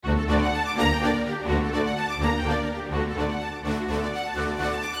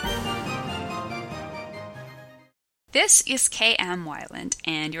This is K.M. Wyland,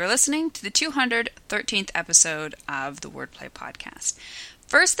 and you're listening to the 213th episode of the Wordplay Podcast.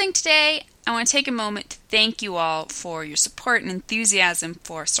 First thing today, I want to take a moment to thank you all for your support and enthusiasm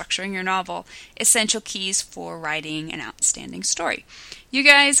for structuring your novel, Essential Keys for Writing an Outstanding Story. You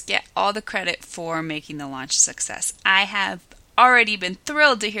guys get all the credit for making the launch a success. I have already been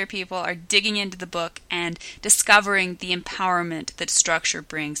thrilled to hear people are digging into the book and discovering the empowerment that structure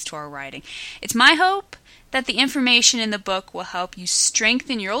brings to our writing. It's my hope that the information in the book will help you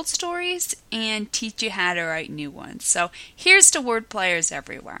strengthen your old stories and teach you how to write new ones. So here's to word players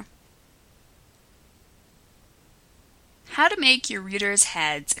everywhere. How to make your readers'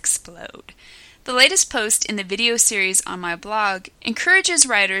 heads explode. The latest post in the video series on my blog encourages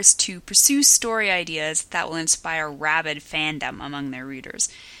writers to pursue story ideas that will inspire rabid fandom among their readers.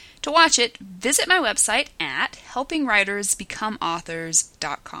 To watch it, visit my website at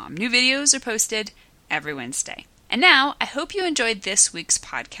helpingwritersbecomeauthors.com. New videos are posted every Wednesday. And now, I hope you enjoyed this week's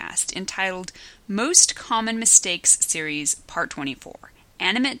podcast entitled Most Common Mistakes Series Part 24,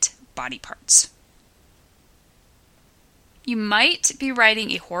 Animate Body Parts. You might be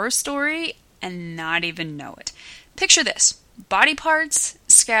writing a horror story and not even know it. Picture this, body parts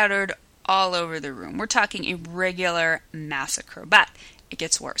scattered all over the room. We're talking a regular massacre, but it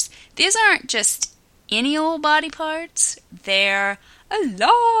gets worse. These aren't just any old body parts, they're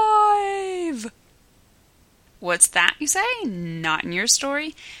alive! What's that, you say? Not in your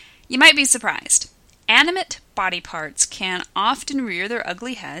story? You might be surprised. Animate body parts can often rear their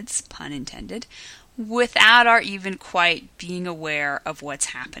ugly heads, pun intended, without our even quite being aware of what's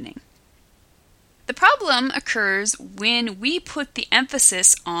happening. The problem occurs when we put the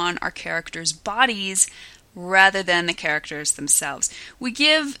emphasis on our characters' bodies rather than the characters themselves. We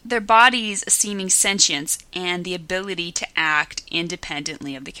give their bodies a seeming sentience and the ability to act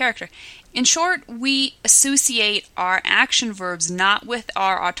independently of the character. In short, we associate our action verbs not with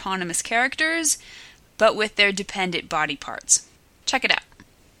our autonomous characters, but with their dependent body parts. Check it out.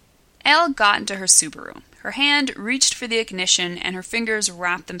 Elle got into her Subaru. Her hand reached for the ignition, and her fingers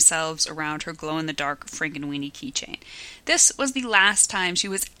wrapped themselves around her glow-in-the-dark Frankenweenie keychain. This was the last time she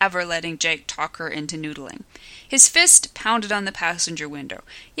was ever letting Jake talk her into noodling. His fist pounded on the passenger window.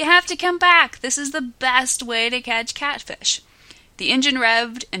 "You have to come back! This is the best way to catch catfish!" The engine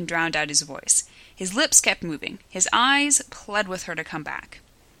revved and drowned out his voice. His lips kept moving. His eyes pled with her to come back.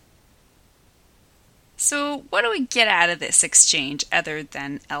 So what do we get out of this exchange other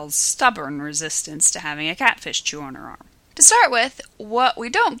than Elle's stubborn resistance to having a catfish chew on her arm? To start with, what we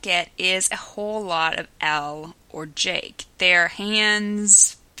don't get is a whole lot of Elle or Jake. Their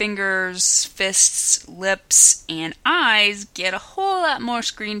hands, fingers, fists, lips, and eyes get a whole lot more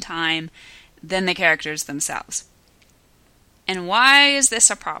screen time than the characters themselves. And why is this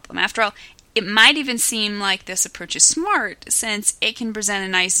a problem? After all, it might even seem like this approach is smart, since it can present a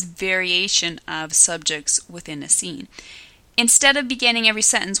nice variation of subjects within a scene. Instead of beginning every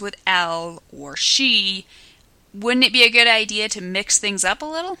sentence with Elle or she, wouldn't it be a good idea to mix things up a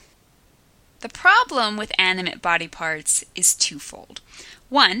little? The problem with animate body parts is twofold.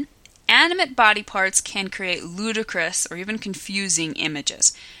 One, animate body parts can create ludicrous or even confusing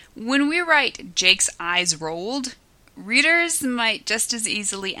images. When we write Jake's eyes rolled, readers might just as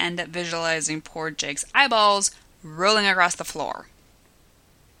easily end up visualizing poor Jake's eyeballs rolling across the floor.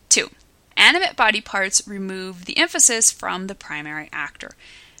 2. Animate body parts remove the emphasis from the primary actor.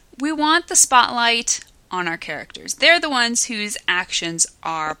 We want the spotlight on our characters. They're the ones whose actions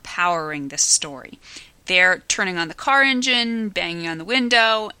are powering this story. They're turning on the car engine, banging on the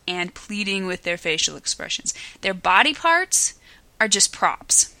window, and pleading with their facial expressions. Their body parts are just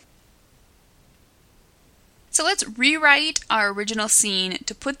props. So let's rewrite our original scene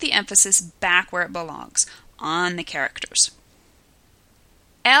to put the emphasis back where it belongs, on the characters.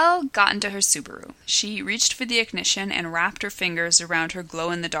 Elle got into her Subaru. She reached for the ignition and wrapped her fingers around her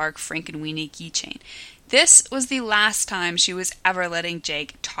glow-in-the-dark Frankenweenie keychain. This was the last time she was ever letting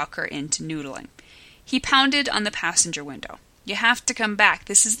Jake talk her into noodling. He pounded on the passenger window. "You have to come back.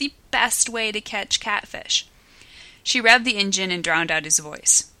 This is the best way to catch catfish." She revved the engine and drowned out his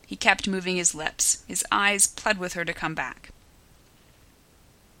voice. He kept moving his lips. His eyes pled with her to come back.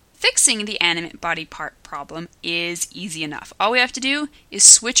 Fixing the animate body part problem is easy enough. All we have to do is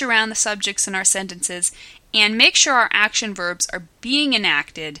switch around the subjects in our sentences and make sure our action verbs are being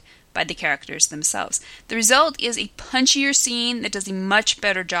enacted by the characters themselves. The result is a punchier scene that does a much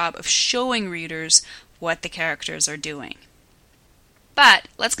better job of showing readers what the characters are doing. But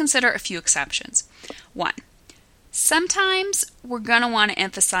let's consider a few exceptions. 1. Sometimes we're going to want to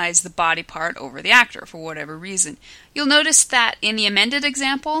emphasize the body part over the actor for whatever reason. You'll notice that in the amended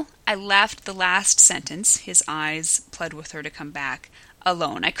example, I left the last sentence, his eyes pled with her to come back,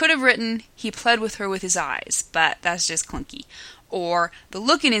 alone. I could have written, he pled with her with his eyes, but that's just clunky. Or, the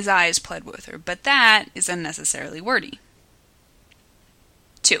look in his eyes pled with her, but that is unnecessarily wordy.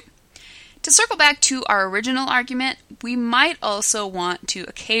 2. To circle back to our original argument, we might also want to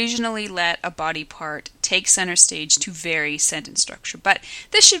occasionally let a body part take center stage to vary sentence structure, but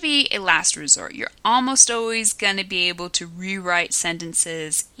this should be a last resort. You're almost always going to be able to rewrite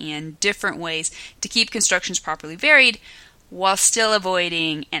sentences in different ways to keep constructions properly varied while still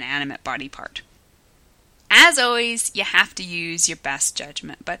avoiding an animate body part. As always, you have to use your best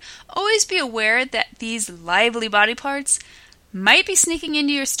judgment, but always be aware that these lively body parts might be sneaking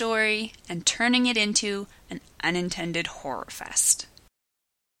into your story and turning it into an unintended horror fest.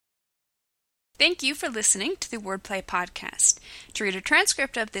 Thank you for listening to the Wordplay Podcast. To read a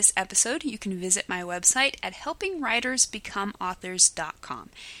transcript of this episode, you can visit my website at helpingwritersbecomeauthors.com.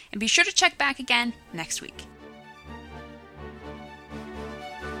 And be sure to check back again next week.